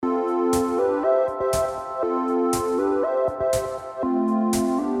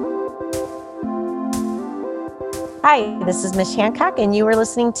Hi, this is Mish Hancock, and you are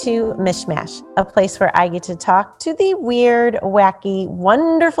listening to Mishmash, a place where I get to talk to the weird, wacky,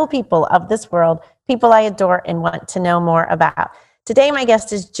 wonderful people of this world, people I adore and want to know more about. Today, my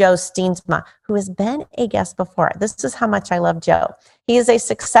guest is Joe Steensma, who has been a guest before. This is how much I love Joe. He is a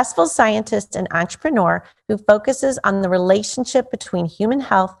successful scientist and entrepreneur who focuses on the relationship between human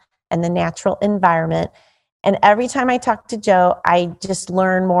health and the natural environment. And every time I talk to Joe, I just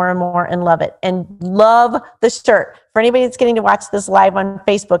learn more and more and love it, and love the shirt. For anybody that's getting to watch this live on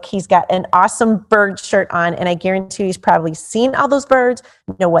Facebook, he's got an awesome bird shirt on, and I guarantee he's probably seen all those birds,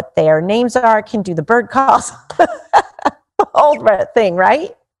 know what their names are, can do the bird calls. Old thing,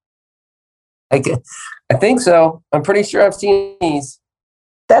 right? I think so. I'm pretty sure I've seen these.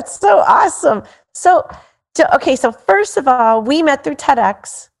 That's so awesome. So first of all, we met through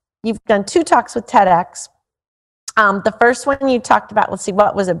TEDx. You've done 2 talks with TEDx. The first one you talked about, let's see,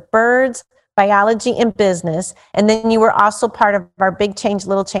 what was it? Birds, biology, and business. And then you were also part of our Big Change,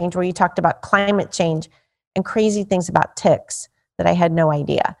 Little Change, where you talked about climate change and crazy things about ticks that I had no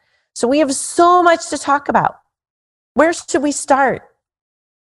idea. So we have so much to talk about. Where should we start?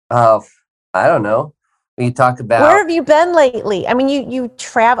 Oh, I don't know. We talk about. Where have you been lately? I mean, you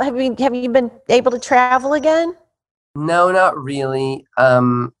travel. Have you been able to travel again? No, not really.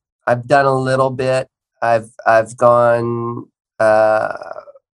 I've done a little bit. I've gone.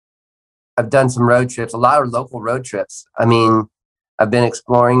 I've done some road trips. A lot of local road trips. I mean, I've been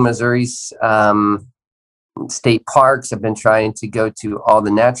exploring Missouri's state parks. I've been trying to go to all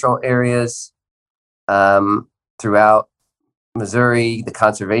the natural areas throughout Missouri, the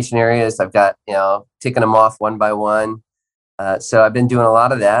conservation areas. I've got, ticking them off one by one. So I've been doing a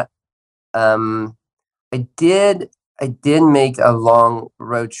lot of that. I did make a long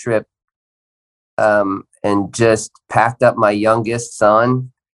road trip and just packed up my youngest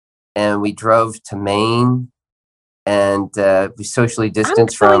son, and we drove to Maine, and we socially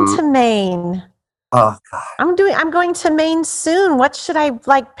distanced from. I'm going to Maine. Oh God! I'm going to Maine soon. What should I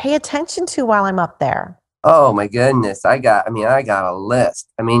pay attention to while I'm up there? Oh my goodness! I got a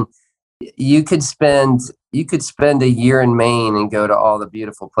list. I mean, you could spend a year in Maine and go to all the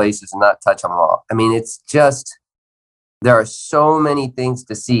beautiful places and not touch them all. I mean, it's just, there are so many things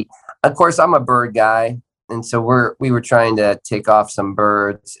to see. Of course, I'm a bird guy, and so we were trying to take off some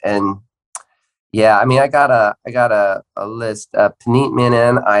birds, and yeah, I mean, I got a list. Penit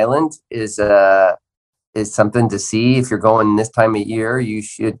Manan Island is something to see. If you're going this time of year, you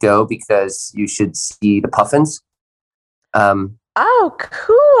should go because you should see the puffins. Oh,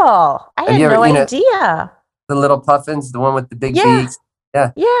 cool! I had no idea. The little puffins, the one with the big beaks.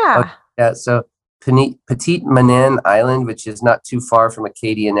 Yeah. Yeah. So Penit Manan Island, which is not too far from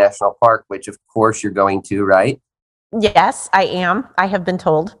Acadia National Park, which of course you're going to, right? Yes, I am. I have been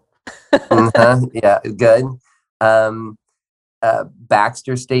told. Yeah, good.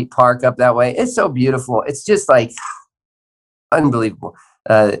 Baxter State Park up that way. It's so beautiful. It's just unbelievable.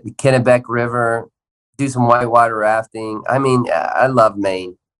 Kennebec River, do some whitewater rafting. I mean, I love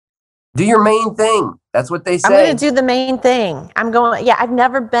Maine. Do your Maine thing. That's what they say. I'm going to do the Maine thing. I've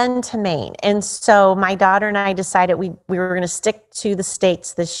never been to Maine. And so my daughter and I decided we were going to stick to the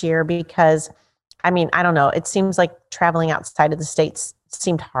States this year because, I mean, I don't know. It seems like traveling outside of the States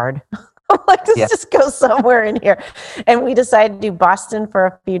seemed hard. Just go somewhere in here. And we decided to do Boston for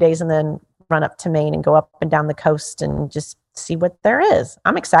a few days and then run up to Maine and go up and down the coast and just see what there is.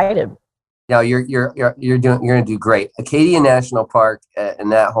 I'm excited. No, you're going to do great. Acadia National Park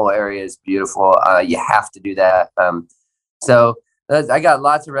and that whole area is beautiful. You have to do that. So I got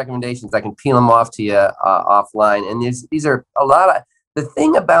lots of recommendations. I can peel them off to you offline. And these are a lot of, the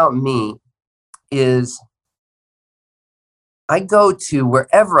thing about me is I go to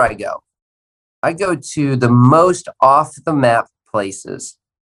wherever I go. I go to the most off the map places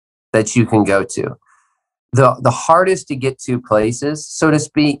that you can go to. The hardest to get to places, so to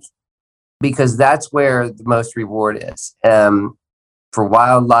speak, because that's where the most reward is, for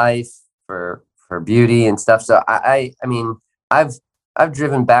wildlife, for beauty and stuff. So I mean, I've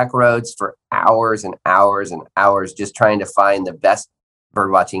driven back roads for hours and hours and hours just trying to find the best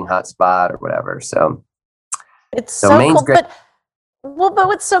bird watching hotspot or whatever. So it's so Maine's cool. great. But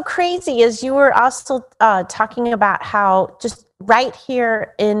what's so crazy is you were also talking about how just right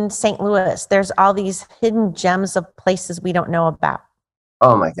here in St. Louis, there's all these hidden gems of places we don't know about.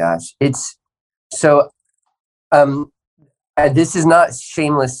 Oh my gosh. It's so, this is not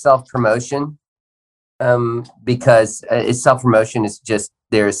shameless self-promotion, because it's self-promotion is just,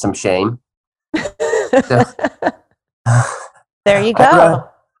 there's some shame. So, there you go.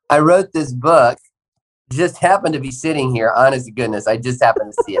 I wrote this book, just happened to be sitting here, honest to goodness. I just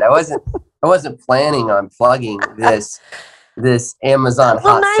happened to see it. I wasn't planning on plugging this Amazon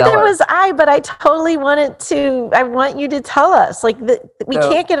Well, hot neither seller. was I, but I totally I want you to tell us. Like, we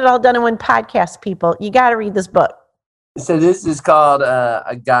can't get it all done in one podcast, people. You got to read this book. So this is called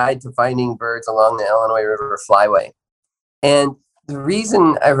A Guide to Finding Birds Along the Illinois River Flyway. And the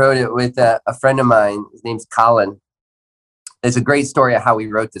reason I wrote it with a friend of mine, his name's Colin, it's a great story of how we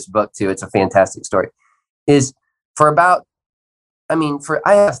wrote this book too. It's a fantastic story. Is I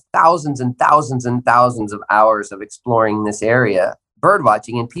have thousands and thousands and thousands of hours of exploring this area, bird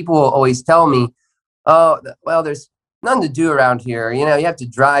watching, and people will always tell me, oh, well, there's nothing to do around here. You have to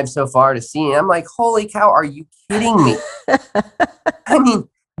drive so far to see it. I'm like, holy cow, are you kidding me? I mean,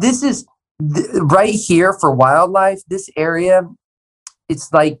 this is right here for wildlife. This area,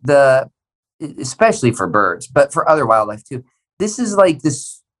 it's like especially for birds, but for other wildlife too. This is like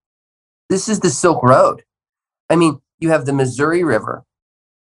this is the Silk Road. I mean, you have the Missouri River,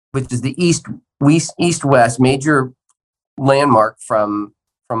 which is the east-west major landmark from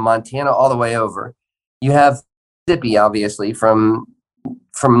Montana all the way over. You have Mississippi, obviously, from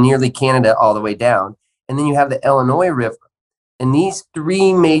nearly Canada all the way down. And then you have the Illinois River. And these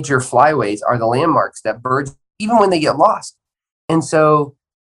three major flyways are the landmarks that birds, even when they get lost. And so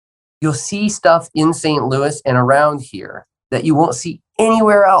you'll see stuff in St. Louis and around here that you won't see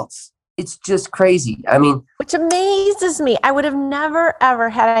anywhere else. It's just crazy. I mean, which amazes me. I would have never, ever,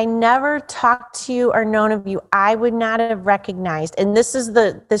 had I never talked to you or known of you, I would not have recognized. And this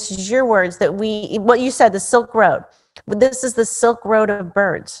is your words what you said, the Silk Road. But this is the Silk Road of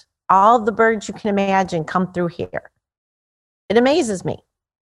birds. All the birds you can imagine come through here. It amazes me.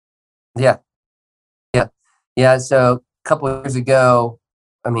 Yeah. So a couple of years ago,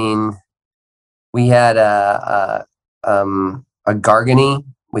 I mean, we had a gargany,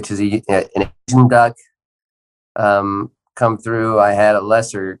 which is an Asian duck, come through. I had a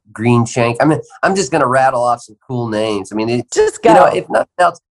lesser green shank. I mean, I'm just going to rattle off some cool names. I mean, just go. If nothing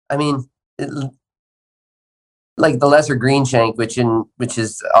else, I mean, like the lesser green shank, which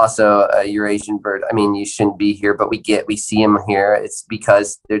is also a Eurasian bird. I mean, you shouldn't be here, but we see them here. It's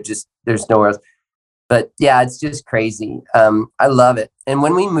because there's nowhere else. But yeah, it's just crazy. I love it. And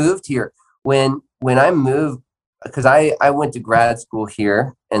when we moved here, when I moved, because I went to grad school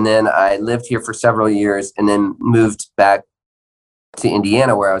here, and then I lived here for several years, and then moved back to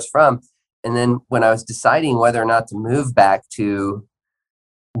Indiana, where I was from. And then when I was deciding whether or not to move back to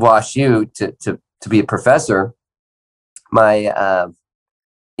WashU to be a professor, my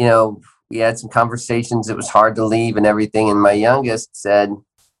we had some conversations. It was hard to leave and everything. And my youngest said,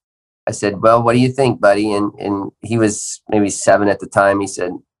 I said, well, what do you think, buddy? And he was maybe 7 at the time. He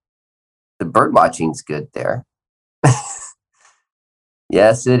said, the bird watching's good there.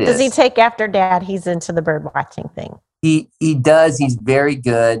 Yes, it is. Does he take after Dad? He's into the bird watching thing. He does. He's very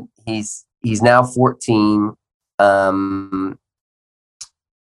good. He's now 14. And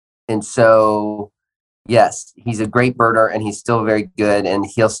so, yes, he's a great birder, and he's still very good, and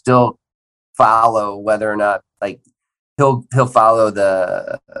he'll still follow whether or not, like, he'll follow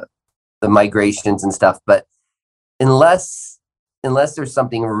the migrations and stuff. But unless there's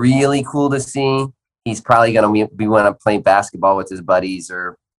something really cool to see, he's probably going to be want to play basketball with his buddies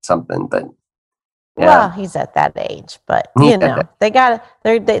or something. But yeah. Well, he's at that age, but they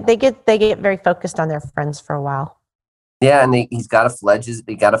get very focused on their friends for a while. Yeah, and he's got to fledge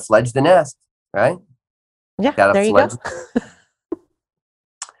the nest, right? Yeah, there you go.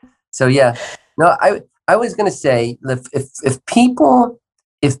 So yeah, no, I was going to say, if people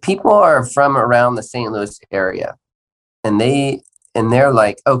are from around the St. Louis area, and they're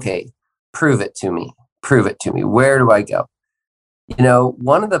like, okay, prove it to me. Where do I go?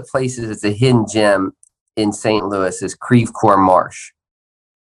 One of the places that's a hidden gem in St. Louis is Creve Coeur Marsh.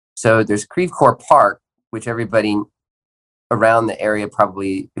 So there's Creve Coeur Park, which everybody around the area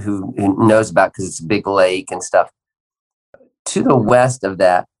probably who knows about, because it's a big lake and stuff. To the west of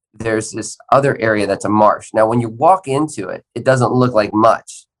that, there's this other area that's a marsh. Now, when you walk into it, it doesn't look like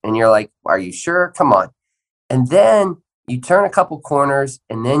much. And you're like, are you sure? Come on. And then you turn a couple corners,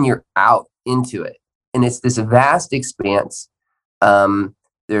 and then you're out into it. And it's this vast expanse.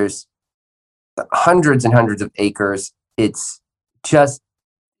 There's hundreds and hundreds of acres. It's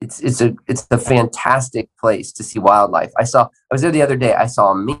a fantastic place to see wildlife. I was there the other day. I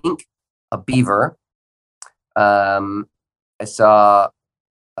saw a mink, a beaver. I saw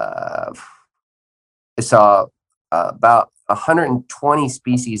about 120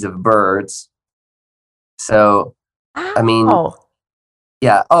 species of birds. So, I mean,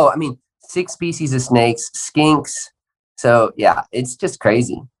 yeah. Oh, I mean, 6 species of snakes, skinks. So yeah, it's just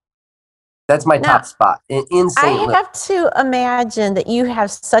crazy. That's my Now, top spot in St. I Louis. have to imagine that you have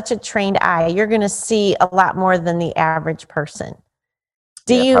such a trained eye. You're going to see a lot more than the average person.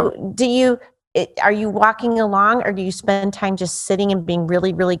 Are you walking along, or do you spend time just sitting and being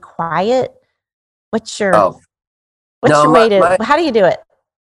really, really quiet? What's your way to, how do you do it?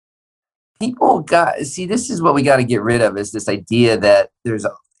 People this is what we got to get rid of, is this idea that there's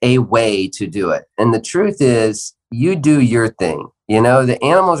a way to do it. And the truth is, you do your thing. You know, the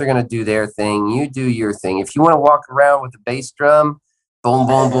animals are going to do their thing. You do your thing. If you want to walk around with a bass drum, boom,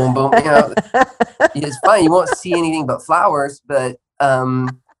 boom, boom, boom, you know, it's fine. You won't see anything but flowers. But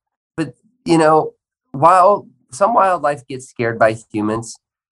you know, while some wildlife gets scared by humans,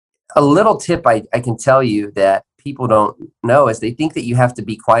 a little tip I can tell you that people don't know is they think that you have to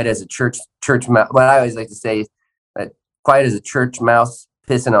be quiet as a church mouse. What I always like to say is quiet as a church mouse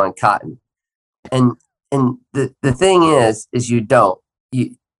pissing on cotton. And the thing is you don't.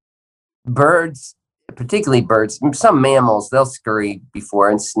 Birds, particularly birds, some mammals, they'll scurry before,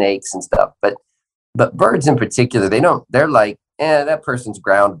 and snakes and stuff. But birds in particular, they're like, that person's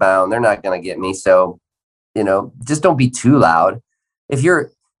ground bound. They're not going to get me. So, you know, just don't be too loud. If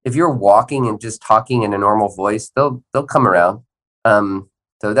you're walking and just talking in a normal voice, they'll come around.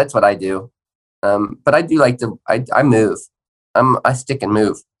 So that's what I do. But I do like I move. I stick and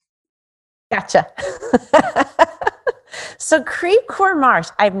move. Gotcha. So Creve Coeur Marsh,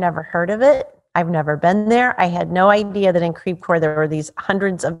 I've never heard of it. I've never been there. I had no idea that in Creve Coeur there were these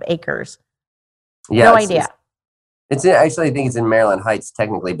hundreds of acres. Yeah, no idea. It's actually, I think it's in Maryland Heights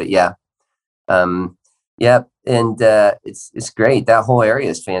technically, but yeah. Yeah, and it's great. That whole area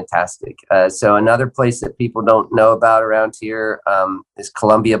is fantastic. So another place that people don't know about around here is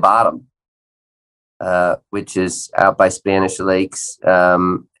Columbia Bottom, which is out by Spanish Lakes,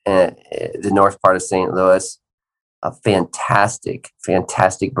 the north part of St. Louis. A fantastic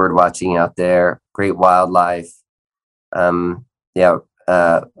bird watching out there. Great wildlife. Of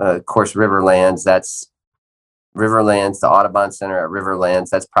course, Riverlands. That's Riverlands, the Audubon Center at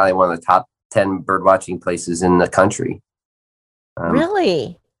Riverlands. That's probably one of the top 10 bird watching places in the country.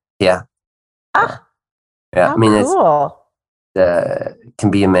 Really? Yeah. Ah. Yeah. I mean, cool. It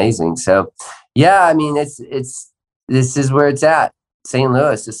can be amazing. So, yeah. I mean, this is where it's at. St.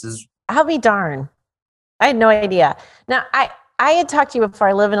 Louis. I'll be darned. I had no idea. Now, I had talked to you before.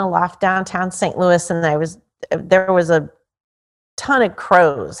 I live in a loft downtown St. Louis, and there was a ton of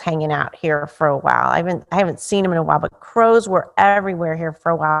crows hanging out here for a while. I haven't seen them in a while, but crows were everywhere here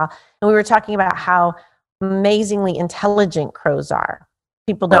for a while. And we were talking about how amazingly intelligent crows are.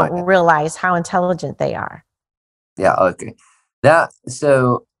 People don't realize how intelligent they are. Yeah. Okay. That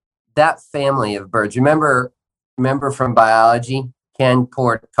family of birds, remember from biology, Ken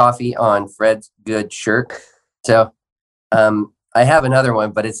poured coffee on Fred's good shirt. So I have another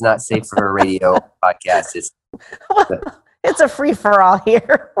one, but it's not safe for a radio podcast. It's a free for all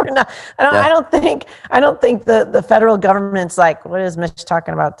here. I don't think the federal government's like, what is Mitch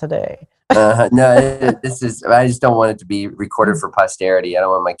talking about today? No, I just don't want it to be recorded for posterity. I don't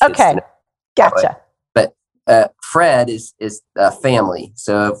want my kids to know. Gotcha. But Fred is a family.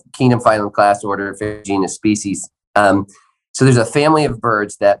 So Kingdom, Phylum, Class, Order, Genus, Species. So there's a family of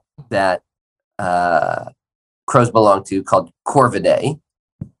birds that crows belong to called Corvidae.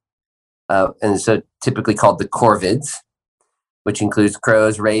 And so typically called the corvids, which includes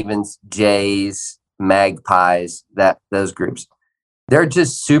crows, ravens, jays, magpies, those groups. They're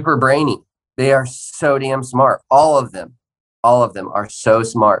just super brainy. They are so damn smart. All of them are so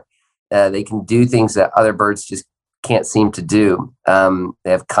smart. They can do things that other birds just can't seem to do.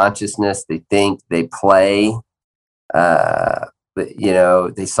 They have consciousness. They think. They play.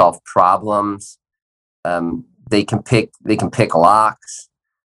 They solve problems. They can pick locks.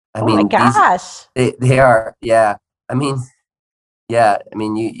 I mean, my gosh, they are. Yeah. I mean,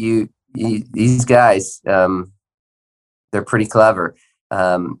 these guys, they're pretty clever.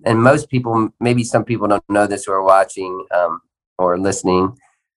 And most people, maybe some people don't know this who are watching or listening.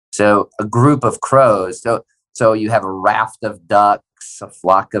 So a group of crows. So you have a raft of ducks, a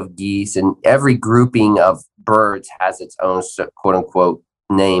flock of geese, and every grouping of birds has its own quote unquote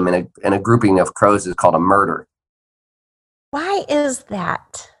name. And a grouping of crows is called a murder. Why is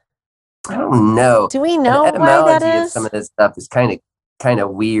that? I don't know. Do we know why that is? Some of this stuff is kind of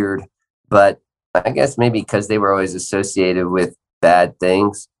weird, but I guess maybe because they were always associated with bad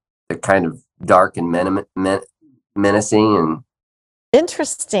things. They're kind of dark and menacing and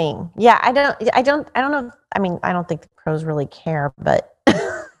interesting. Yeah, I don't know. I mean, I don't think the crows really care, but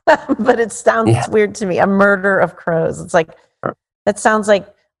but it sounds weird to me. A murder of crows. It's like that sounds like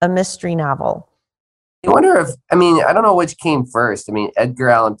a mystery novel. I wonder if, I mean, I don't know which came first. I mean, Edgar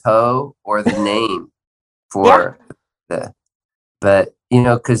Allan Poe or the name Yeah, for the, but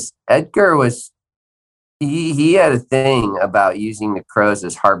because Edgar was, he had a thing about using the crows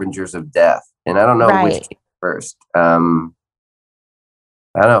as harbingers of death, and I don't know which right. came first. I don't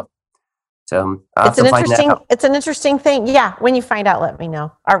know. So I'll have It's to find that out. an interesting thing. Yeah, when you find out, let me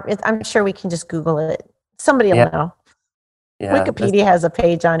know. I'm sure we can just Google it. Somebody will Yeah, know. yeah, that's Wikipedia has a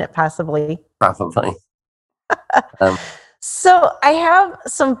page on it, possibly. probably. Um, So I have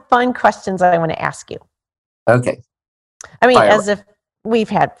some fun questions I want to ask you. okay. I mean, Fire away. as if we've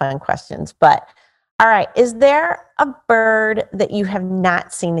had fun questions, but all right. Is there a bird that you have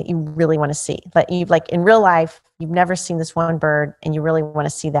not seen that you really want to see? That you've like in real life, you've never seen this one bird and you really want to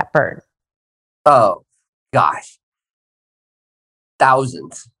see that bird? Oh gosh,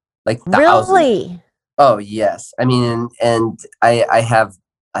 thousands, like thousands. Really? Oh yes, I mean, and I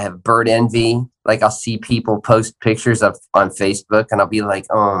have bird envy. Like I'll see people post pictures of on Facebook, and I'll be like,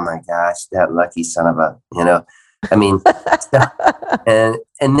 oh my gosh, that lucky son of a, I mean,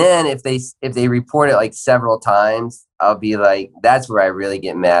 and then if they report it like several times, I'll be like, that's where I really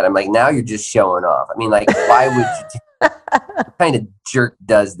get mad. I'm like, now you're just showing off. I mean, like, why would you? What kind of jerk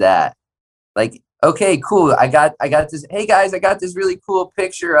does that? Like, okay, cool. I got this. Hey guys, I got this really cool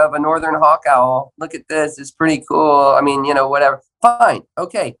picture of a northern hawk owl. Look at this. It's pretty cool. I mean, whatever. Fine.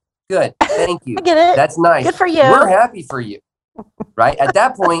 Okay, good. Thank you. I get it. That's nice. Good for you. We're happy for you. Right? At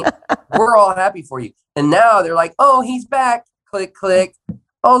that point, we're all happy for you. And now they're like, oh, he's back. Click, click.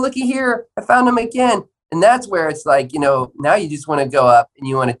 Oh, looky here. I found him again. And that's where it's like, now you just want to go up and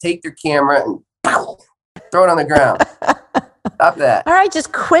you want to take their camera and throw it on the ground. Stop that. All right,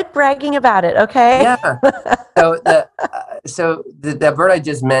 just quit bragging about it, okay? Yeah. So the bird I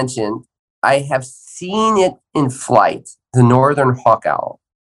just mentioned, I have seen it in flight, the northern hawk owl.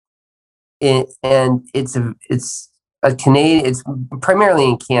 And it's a Canadian. It's primarily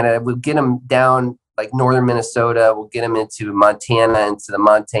in Canada. We'll get them down like northern Minnesota. We'll get them into Montana, into the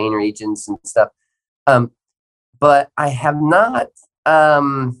montane regions and stuff. But I have not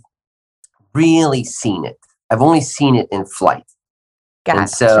really seen it. I've only seen it in flight. Gotcha. And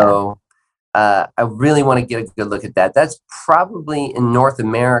so I really want to get a good look at that. That's probably in North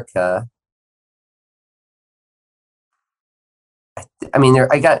America. I mean,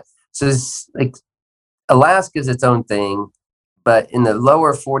 it's like Alaska's its own thing, but in the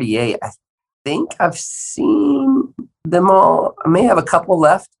lower 48, I think I've seen them all. I may have a couple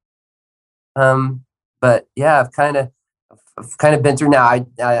left. But yeah, I've kind of been through now.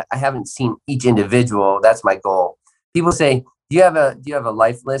 I haven't seen each individual. That's my goal. People say, do you have a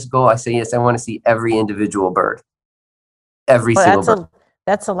life list goal? I say, yes, I want to see every individual bird. Every single bird.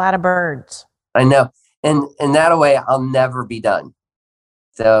 That's a lot of birds. I know. And that way I'll never be done.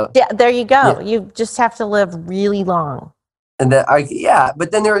 So yeah, there you go. Yeah. You just have to live really long. And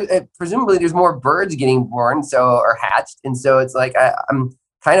but then presumably there's more birds getting born, or hatched. And so it's like, I'm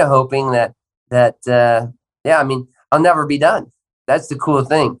kind of hoping that I mean, I'll never be done. That's the cool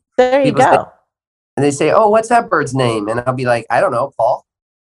thing. There you go. And they say, oh, what's that bird's name? And I'll be like, I don't know, Paul,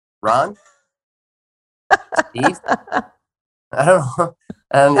 Ron, Steve. I don't know.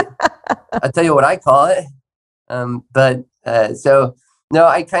 I'll tell you what I call it. So no,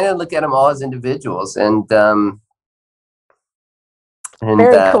 I kind of look at them all as individuals, and very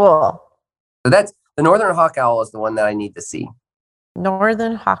cool. So that's the northern hawk owl is the one that I need to see.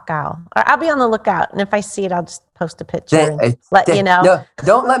 Northern hawk owl. I'll be on the lookout, and if I see it, I'll just post a picture and let you know. No,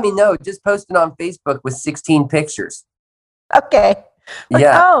 don't let me know. Just post it on Facebook with 16 pictures. Okay.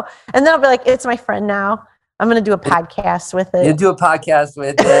 Yeah. Oh, and then I'll be like, it's my friend now. I'm going to do a podcast with it. You do a podcast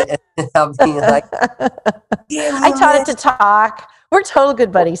with it. And I'll be like, I taught it to talk. We're total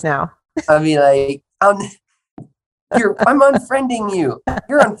good buddies now. I'll be like, I'm unfriending you.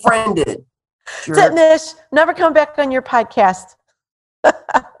 You're unfriended. That's it, Mish. Never come back on your podcast.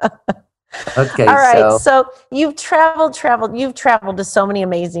 Okay. All right. So you've traveled. You've traveled to so many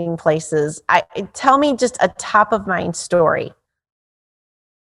amazing places. Tell me just a top of mind story.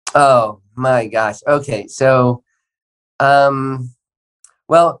 Oh my gosh. Okay. So,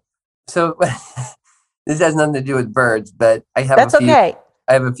 so this has nothing to do with birds, but I have okay.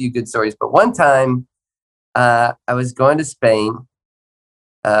 I have a few good stories. But one time, I was going to Spain,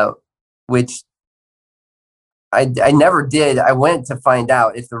 which I never did. I went to find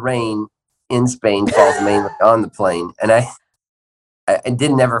out if the rain in Spain falls mainly on the plane, and I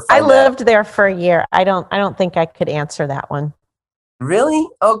did never find out. I lived there for a year. I don't think I could answer that one. Really?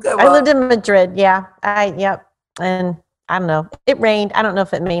 Oh, good. Well, I lived in Madrid. Yeah. Yep. And I don't know. It rained. I don't know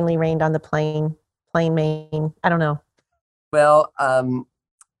if it mainly rained on the plane main. I don't know. Well,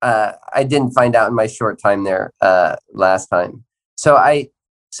 I didn't find out in my short time there last time. So I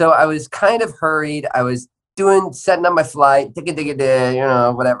was kind of hurried. I was setting up my flight,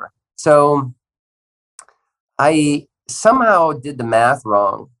 whatever. So I somehow did the math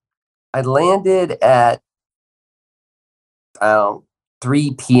wrong. I landed at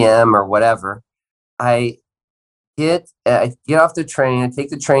 3 p.m. or whatever. I get off the train. I take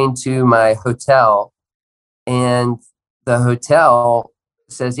the train to my hotel, and the hotel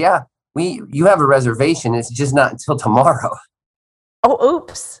says, "Yeah, you have a reservation. It's just not until tomorrow." Oh,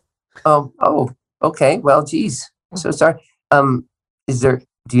 oops. Oh, okay. Well, geez, so sorry.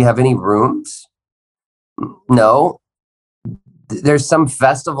 Do you have any rooms? No. There's some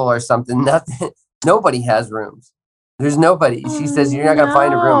festival or something. Nothing. Nobody has rooms. There's nobody. She says, "You're not gonna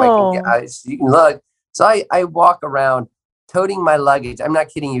find a room. You can look." So I walk around toting my luggage. I'm not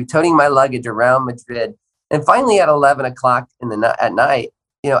kidding you, toting my luggage around Madrid. And finally at 11 o'clock at night,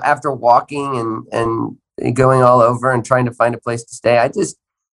 after walking and going all over and trying to find a place to stay, I just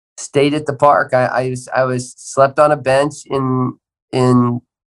stayed at the park. I slept on a bench in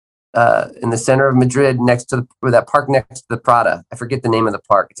the center of Madrid, next to that park next to the Prada. I forget the name of the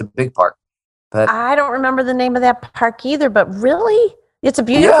park. It's a big park, but I don't remember the name of that park either. But really, it's a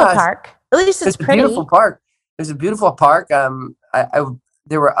beautiful park. At least it's pretty. A beautiful park. It was a beautiful park.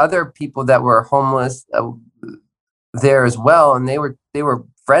 There were other people that were homeless there as well, and they were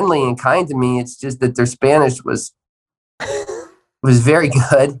friendly and kind to me. It's just that their Spanish was very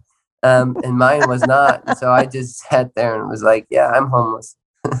good, and mine was not. So I just sat there and was like, "Yeah, I'm homeless."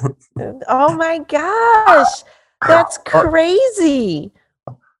 Oh my gosh, that's crazy.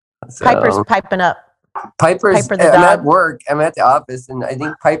 So, Piper's piping up. Piper the dog. I'm at work. I'm at the office, and I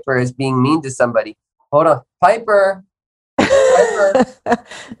think Piper is being mean to somebody. Hold on, Piper. Piper.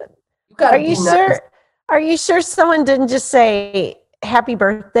 Are you sure? Nice. Are you sure someone didn't just say happy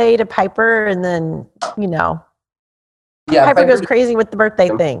birthday to Piper, and then Yeah, Piper goes crazy with the birthday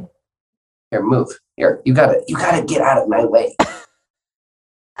thing. Here, move. Here, you gotta get out of my way.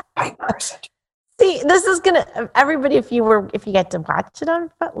 See, this is everybody. If you get to watch it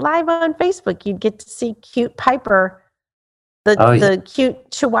live on Facebook, you'd get to see cute Piper, the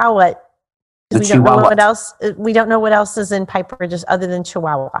cute Chihuahua. We don't know what else. We don't know what else is in Piper, just other than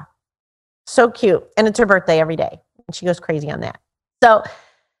Chihuahua. So cute, and it's her birthday every day, and she goes crazy on that. So,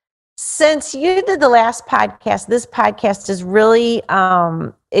 since you did the last podcast, this podcast is really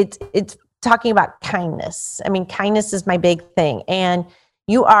it's talking about kindness. I mean, kindness is my big thing, and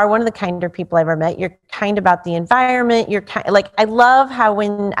you are one of the kinder people I've ever met. You're kind about the environment. You're kind, I love how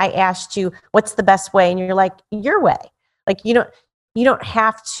when I asked you what's the best way, and you're like, your way. Like you don't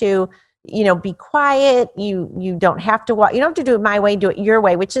have to, be quiet. You don't have to walk. You don't have to do it my way. Do it your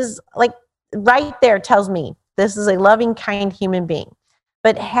way, which is like right there tells me this is a loving, kind human being.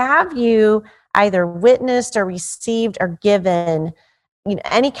 But have you either witnessed or received or given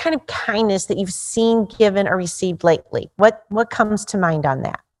any kind of kindness that you've seen given or received lately? What comes to mind on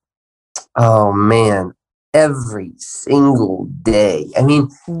that? Oh man, every single day. I mean,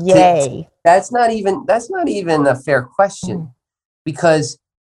 yay. That's not even a fair question, because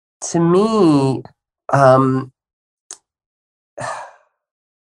to me,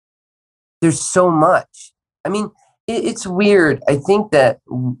 there's so much. I mean, it's weird. I think that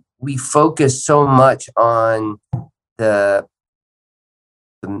we focus so much on the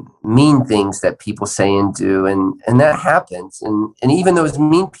mean things that people say and do, and that happens, and even those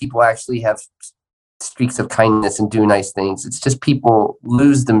mean people actually have streaks of kindness and do nice things. It's just people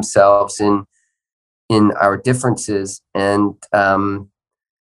lose themselves in our differences, and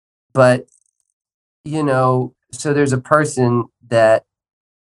but so there's a person that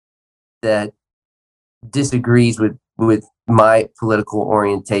disagrees with my political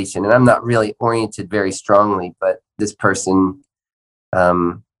orientation, and I'm not really oriented very strongly, but this person,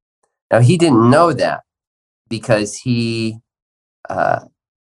 now he didn't know that, because he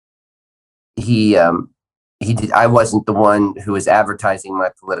did. I wasn't the one who was advertising my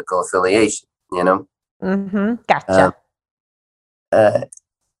political affiliation, Gotcha.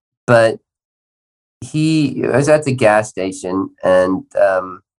 But I was at the gas station, and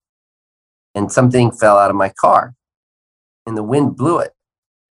something fell out of my car, and the wind blew it,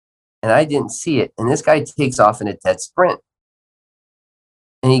 and I didn't see it. And this guy takes off in a dead sprint,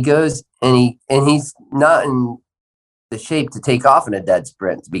 and he goes, and he's not in the shape to take off in a dead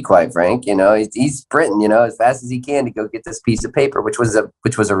sprint, to be quite frank. He's sprinting, as fast as he can to go get this piece of paper, which was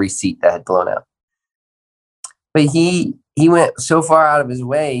a receipt that had blown out. But he went so far out of his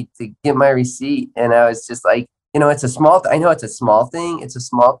way to get my receipt, and I was just like, it's a small. I know it's a small thing. It's a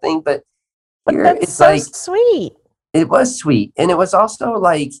small thing, but that's it's so like sweet. it was sweet. And it was also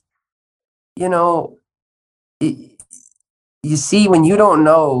like, you know, it, you see, when you don't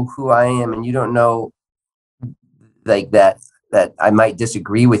know who I am and you don't know like that I might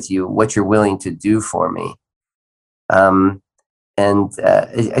disagree with you, what you're willing to do for me. Um, and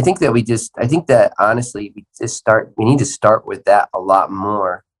I think that I think that honestly, we need to start with that a lot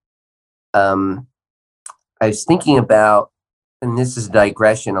more. Um, I was thinking about, and this is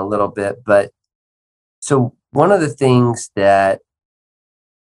digression a little bit, but so one of the things that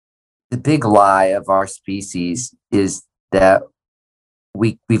the big lie of our species is that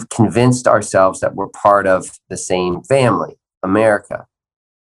we've convinced ourselves that we're part of the same family, America.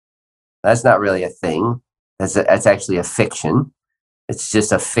 That's not really a thing. That's actually a fiction. It's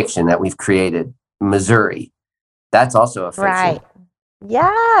just a fiction that we've created. Missouri, that's also a fiction. Right.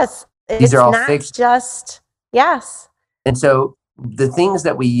 Yes. These are It's all not fiction. just, yes. And so the things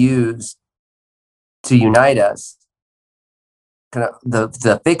that we use to unite us, kind of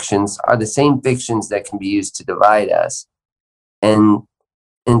the fictions are the same fictions that can be used to divide us. And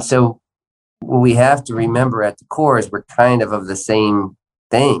so what we have to remember at the core is we're kind of the same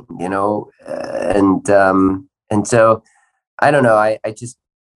thing, and so I don't know. I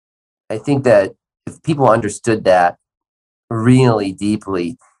think that if people understood that really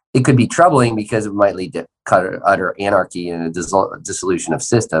deeply, it could be troubling because it might lead to utter anarchy and a dissolution of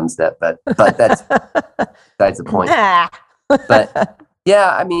systems. But that's the point. But yeah,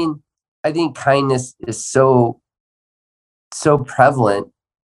 I mean, I think kindness is so prevalent,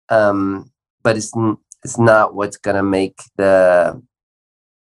 but it's not what's going to make the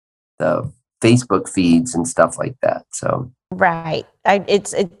Facebook feeds and stuff like that. So right.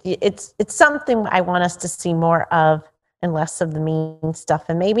 It's something I want us to see more of and less of the mean stuff.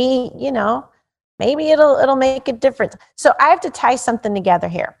 And maybe, maybe it'll make a difference. So I have to tie something together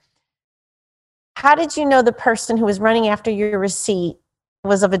here. How did you know the person who was running after your receipt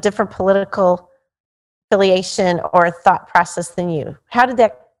was of a different political affiliation or thought process than you?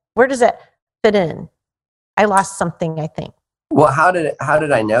 Where does that fit in? I lost something, I think. Well, how did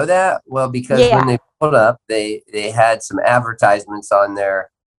I know that? Well, because when they pulled up, they had some advertisements on their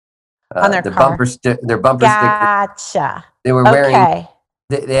car. bumper sticker. Gotcha. They were wearing.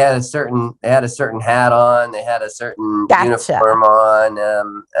 They had a certain hat on. They had a certain uniform on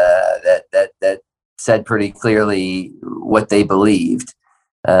that said pretty clearly what they believed.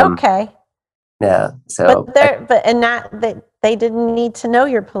 Yeah. So, they didn't need to know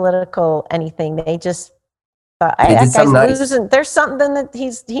your political anything. They just thought, hey, that guy's nice. Losing. There's something that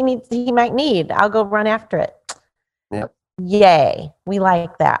he might need. I'll go run after it. Yep. Yay. We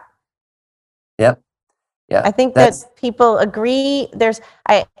like that. Yep. Yeah. I think that people agree.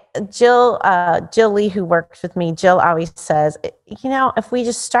 Jill Lee, who works with me, Jill always says, if we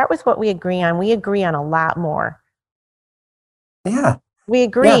just start with what we agree on a lot more. Yeah. We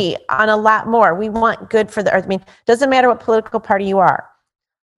agree on a lot more. We want good for the earth. I mean, doesn't matter what political party you are.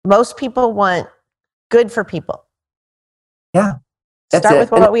 Most people want good for people. Yeah. Start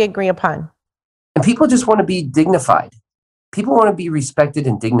with what we agree upon. And people just want to be dignified. People want to be respected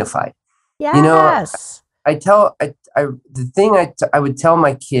and dignified. Yes. The thing I would tell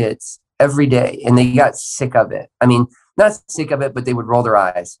my kids every day, and they got sick of it. I mean, not sick of it, but they would roll their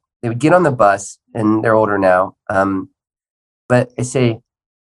eyes. They would get on the bus, and they're older now. But I say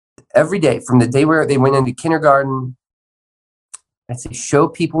every day from the day where they went into kindergarten, I say, show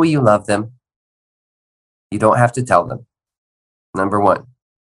people you love them. You don't have to tell them. Number one.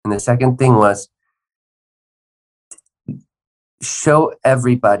 And the second thing was show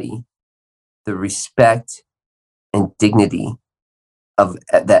everybody the respect and dignity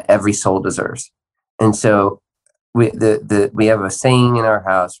that every soul deserves. And so we have a saying in our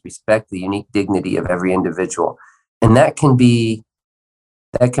house: respect the unique dignity of every individual. And that can be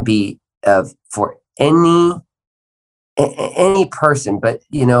for any person, but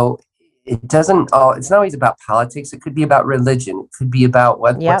it's not always about politics. It could be about religion. It could be about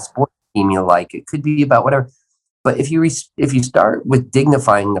what sports team you like. It could be about whatever. But if you start with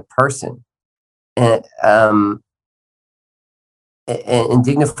dignifying the person and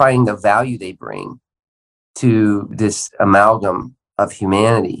dignifying the value they bring to this amalgam of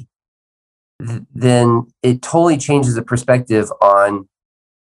humanity, then it totally changes the perspective on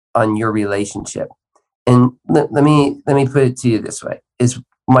your relationship. And let me put it to you this way: is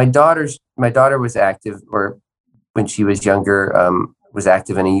my daughter was active, or when she was younger, was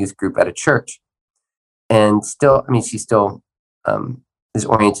active in a youth group at a church, and still, I mean, she still is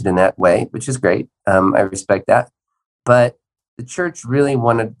oriented in that way, which is great. I respect that, but the church really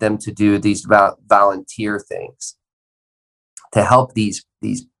wanted them to do these volunteer things to help these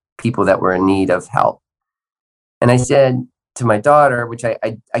people that were in need of help. And I said to my daughter, which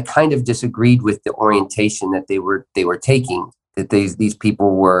I kind of disagreed with the orientation that they were taking, that these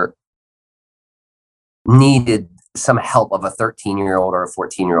people were needed some help of a 13-year-old or a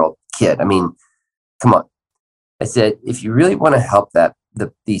 14-year-old kid. I mean, come on. I said, if you really want to help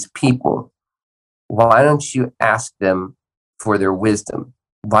these people, why don't you ask them for their wisdom?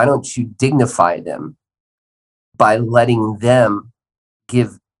 Why don't you dignify them by letting them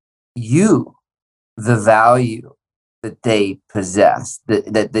give you the value that they possess,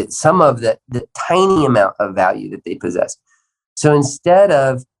 that some of the tiny amount of value that they possess. So instead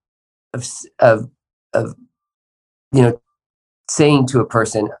of saying to a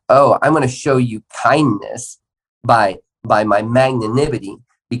person, "Oh, I'm going to show you kindness by my magnanimity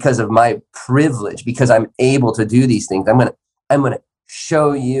because of my privilege, because I'm able to do these things. I'm going to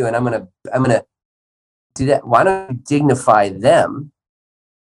show you, and I'm going to do that." Why don't you dignify them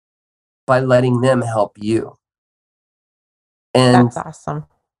by letting them help you? And that's awesome.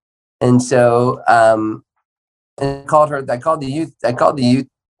 And so, and I called the youth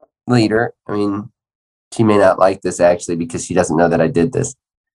leader. I mean, she may not like this actually because she doesn't know that I did this,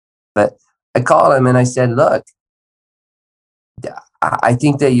 but I called him and I said, "Look, I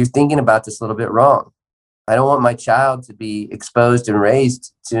think that you're thinking about this a little bit wrong. I don't want my child to be exposed and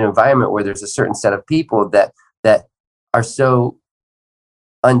raised to an environment where there's a certain set of people that are so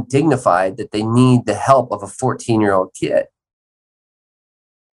undignified that they need the help of a 14-year-old kid.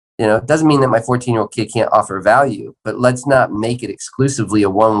 It doesn't mean that my 14-year-old kid can't offer value, but let's not make it exclusively a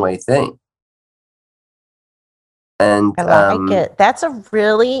one-way thing." And I like it. That's an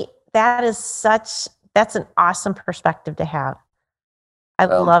awesome perspective to have. I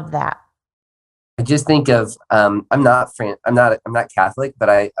love that. I just think of I'm not Catholic, but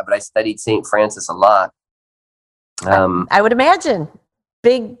I studied St. Francis a lot. I would imagine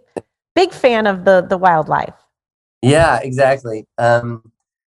big fan of the wildlife. Yeah, exactly. And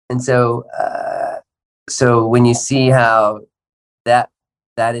so when you see how that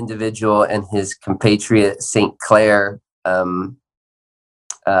individual and his compatriot St. Clair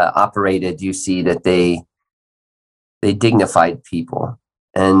operated, you see that they dignified people,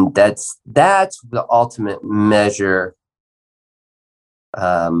 and that's the ultimate measure.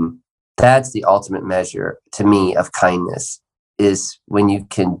 That's the ultimate measure to me of kindness, is when you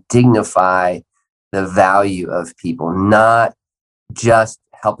can dignify the value of people, not just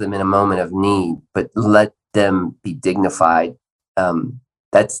help them in a moment of need, but let them be dignified.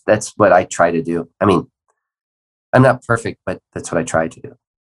 That's what I try to do. I mean, I'm not perfect, but that's what I try to do.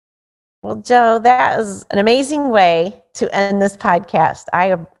 Well, Joe, that is an amazing way to end this podcast.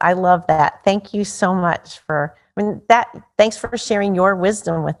 I love that. Thank you so much thanks for sharing your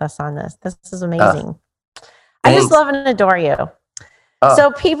wisdom with us on this. This is amazing. I just love and adore you.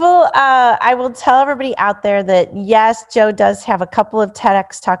 So people, I will tell everybody out there that yes, Joe does have a couple of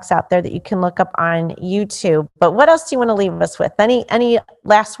TEDx talks out there that you can look up on YouTube. But what else do you want to leave us with? Any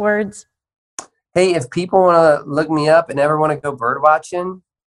last words? Hey, if people want to look me up and ever want to go bird watching,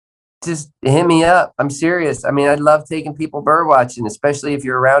 just hit me up. I'm serious. I mean, I love taking people bird watching, especially if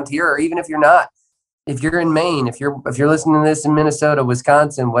you're around here, or even if you're not. If you're in Maine, if you're listening to this in Minnesota,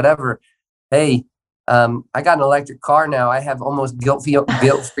 Wisconsin, whatever. Hey, I got an electric car now. I have almost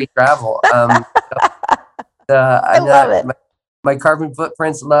guilt-free travel. I love it. My carbon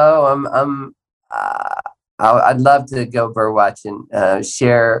footprint's low. I'd love to go bird watching.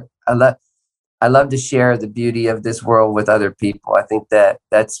 Share. I love to share the beauty of this world with other people. I think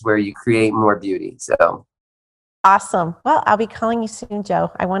that's where you create more beauty. So awesome. Well, I'll be calling you soon,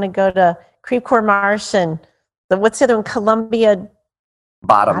 Joe. I want to go to Creve Coeur Marsh and what's the other one? Columbia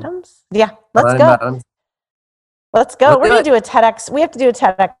Bottoms? Yeah, let's go. Bottoms. Let's go. We're going to do a TEDx. We have to do a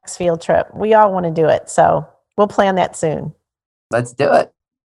TEDx field trip. We all want to do it. So we'll plan that soon. Let's do it.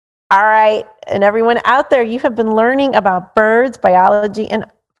 All right. And everyone out there, you have been learning about birds, biology, and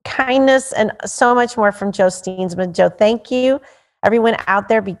kindness, and so much more from Joe Steensma. Joe, thank you. Everyone out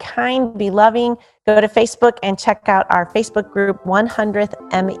there, be kind, be loving. Go to Facebook and check out our Facebook group, 100th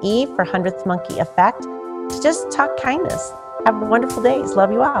ME for 100th Monkey Effect, to just talk kindness. Have wonderful days.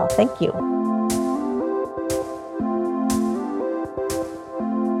 Love you all. Thank you.